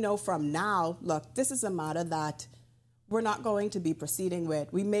if we know from now, look, this is a matter that we're not going to be proceeding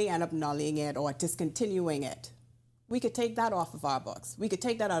with. We may end up nulling it or discontinuing it. we could take that off of our books. We could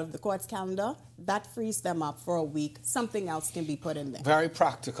take that out of the court's calendar. That frees them up for a week. Something else can be put in there. Very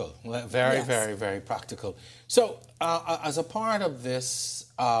practical. Very, Yes. very, very practical. So as a part of this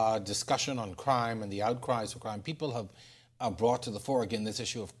discussion on crime and the outcries for crime, people have brought to the fore again this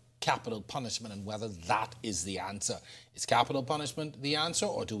issue of capital punishment and whether that is the answer. Is capital punishment the answer,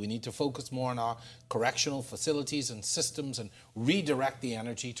 or do we need to focus more on our correctional facilities and systems and redirect the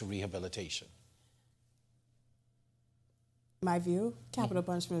energy to rehabilitation? My view, capital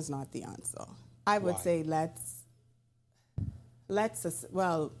punishment is not the answer. I would Why? say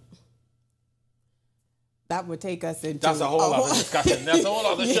well, that would take us into That's a whole other discussion. That's a whole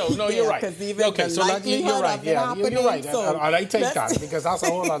other show. No, you're right. Because even Okay, the so you're likelihood right. of it Yeah, happening, you're right. so And I take let's- that because that's a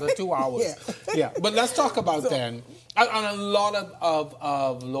whole other 2 hours. Yeah. But let's talk about then. And a lot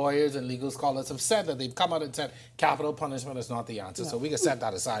of lawyers and legal scholars have said that they've come out and said capital punishment is not the answer. So we can set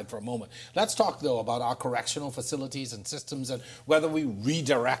that aside for a moment. Let's talk, though, about our correctional facilities and systems and whether we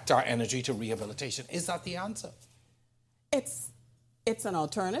redirect our energy to rehabilitation. Is that the answer? It's an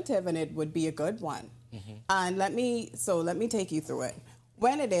alternative, and it would be a good one. And let me take you through it.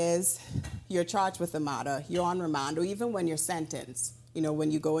 When it is you're charged with a matter, you're on remand, or even when you're sentenced,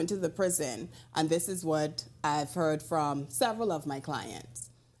 when you go into the prison, and this is what I've heard from several of my clients.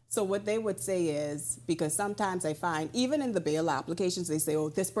 So what they would say is, because sometimes I find, even in the bail applications, they say, oh,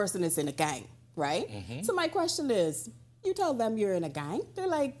 this person is in a gang, right? So my question is, you tell them you're in a gang? They're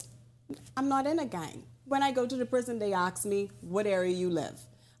like, I'm not in a gang. When I go to the prison, they ask me, what area you live?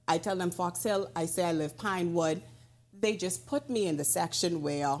 I tell them Fox Hill, I say I live Pinewood. They just put me in the section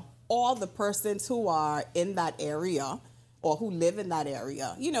where all the persons who are in that area or who live in that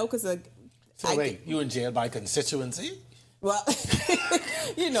area, because... So wait, you in jail by constituency? Well,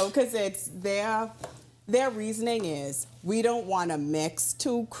 because it's their reasoning is we don't want to mix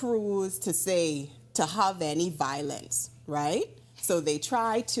two crews to have any violence, right? So they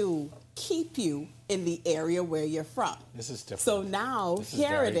try to keep you in the area where you're from. This is different. So now,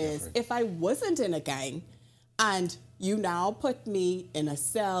 here it is. If I wasn't in a gang and you now put me in a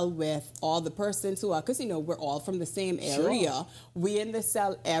cell with all the persons who are, because, we're all from the same area. Sure. We in the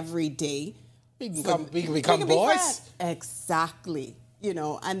cell every day. We can become boys. Exactly.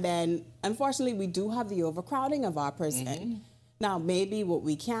 And then, unfortunately, we do have the overcrowding of our prison. Now, maybe what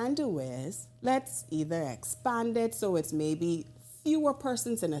we can do is let's either expand it so it's maybe fewer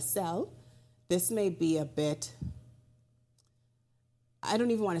persons in a cell. This may be a bit, I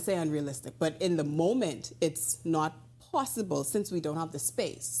don't even want to say unrealistic, but in the moment, it's not possible since we don't have the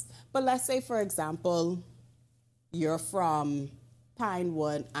space. But let's say, for example, you're from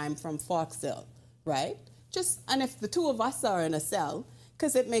Pinewood, I'm from Fox Hill, right? And if the two of us are in a cell,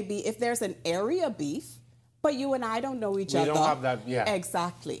 because it may be, if there's an area beef, but you and I don't know each other. We don't have that, yeah.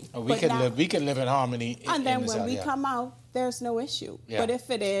 Exactly. We can live in harmony. And then when cell, we come out, there's no issue. Yeah. But if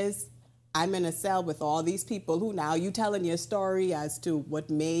it is, I'm in a cell with all these people who now you telling your story as to what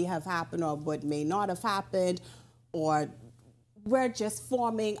may have happened or what may not have happened, or we're just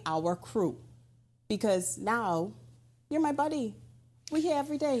forming our crew. Because now you're my buddy. We here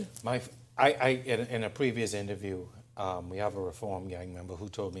every day. In a previous interview, we have a reform gang member who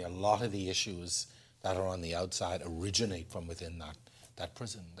told me a lot of the issues that are on the outside originate from within that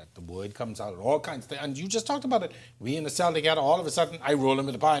prison, that the word comes out, all kinds of things. And you just talked about it. We in the cell together, all of a sudden, I roll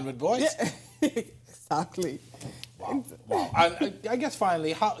into the Pinewood boys. Yeah. Exactly. Wow. And I guess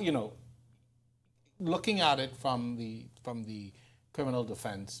finally, how, looking at it from the criminal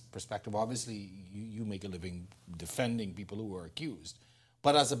defense perspective, obviously you make a living defending people who are accused.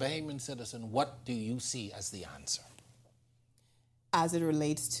 But as a Bahamian citizen, what do you see as the answer? As it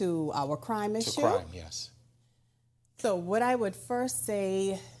relates to our crime issue? To crime, yes. So what I would first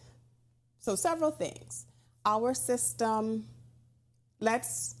say, several things. Our system,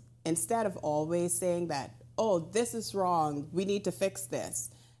 instead of always saying that, oh, this is wrong, we need to fix this,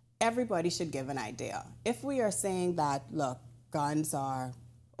 everybody should give an idea. If we are saying that, look,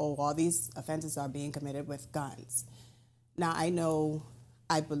 all these offenses are being committed with guns. Now,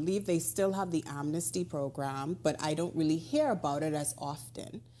 I believe they still have the amnesty program, but I don't really hear about it as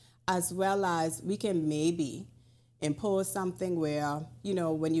often, as well as we can maybe impose something where,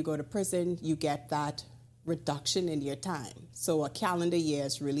 when you go to prison, you get that reduction in your time. So a calendar year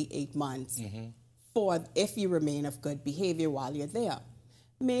is really 8 months for if you remain of good behavior while you're there.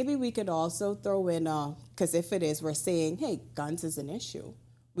 Maybe we could also throw in, because if it is, we're saying, hey, guns is an issue.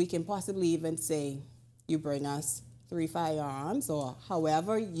 We can possibly even say, you bring us 3 firearms or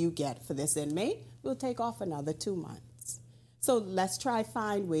however you get for this inmate, we'll take off another 2 months. So let's try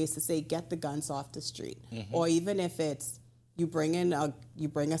find ways to say, get the guns off the street. Or even if it's, you bring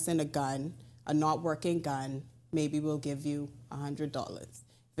us in a gun, a not working gun, maybe we'll give you $100. If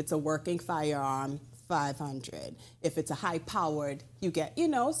it's a working firearm, $500. If it's a high-powered, you get,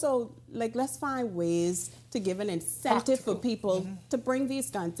 so like let's find ways to give an incentive for people to bring these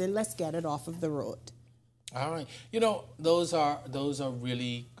guns in. Let's get it off of the road. All right. Those are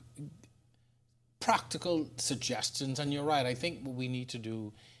really practical suggestions, and you're right. I think what we need to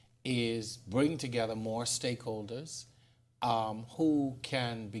do is bring together more stakeholders who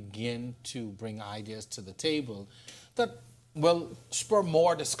can begin to bring ideas to the table that will spur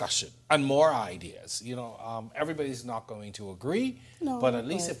more discussion and more ideas. Everybody's not going to agree, but at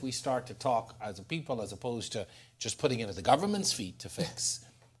least if we start to talk as a people, as opposed to just putting it at the government's feet to fix,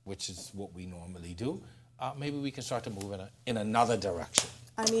 which is what we normally do, maybe we can start to move in another direction.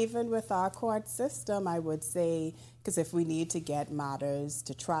 And even with our court system, I would say, because if we need to get matters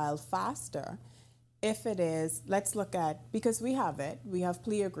to trial faster, if it is, let's look at, because we have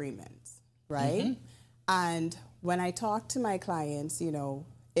plea agreements, right? And when I talk to my clients,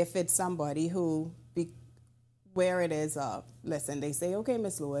 if it's somebody who, where it is, listen, they say, okay,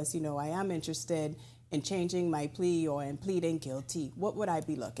 Ms. Lewis, I am interested in changing my plea or in pleading guilty. What would I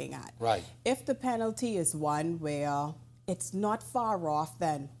be looking at? Right. If the penalty is one where it's not far off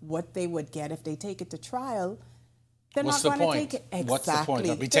than what they would get if they take it to trial, they're not going to take it. Exactly. What's the point?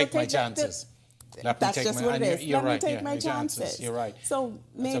 Let me take my chances. That's just what it is. You're Let right. me take my chances. You're right. So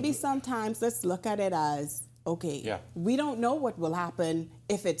maybe sometimes let's look at it as, okay, we don't know what will happen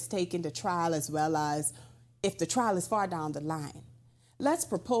if it's taken to trial, as well as if the trial is far down the line. Let's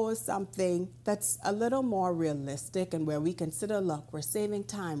propose something that's a little more realistic and where we consider, look, we're saving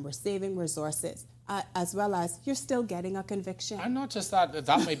time, we're saving resources, as well as you're still getting a conviction. And not just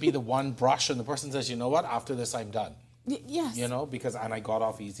that may be the one brush and the person says, you know what, after this I'm done. Yes. And I got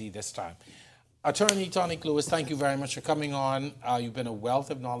off easy this time. Attorney Tonique Lewis, thank you very much for coming on. You've been a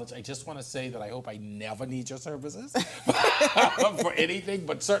wealth of knowledge. I just want to say that I hope I never need your services for anything,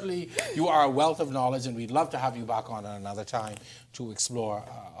 but certainly you are a wealth of knowledge, and we'd love to have you back on at another time to explore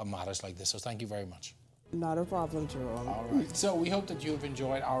matters like this. So thank you very much. Not a problem, Jerome. All right. So we hope that you've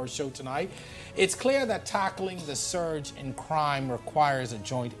enjoyed our show tonight. It's clear that tackling the surge in crime requires a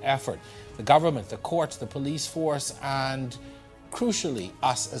joint effort. The government, the courts, the police force, and crucially,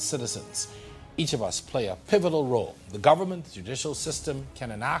 us as citizens. Each of us play a pivotal role. The government, the judicial system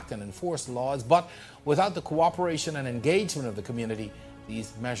can enact and enforce laws, but without the cooperation and engagement of the community,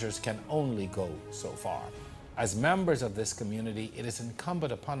 these measures can only go so far. As members of this community, it is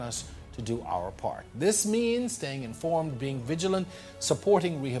incumbent upon us to do our part. This means staying informed, being vigilant,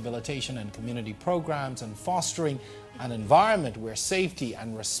 supporting rehabilitation and community programs, and fostering an environment where safety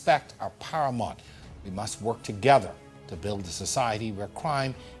and respect are paramount. We must work together to build a society where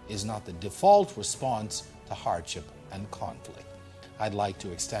crime is not the default response to hardship and conflict. I'd like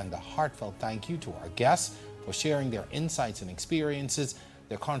to extend a heartfelt thank you to our guests for sharing their insights and experiences.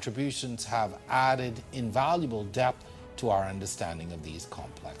 Their contributions have added invaluable depth to our understanding of these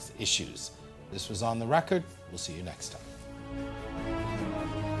complex issues. This was On the Record. We'll see you next time.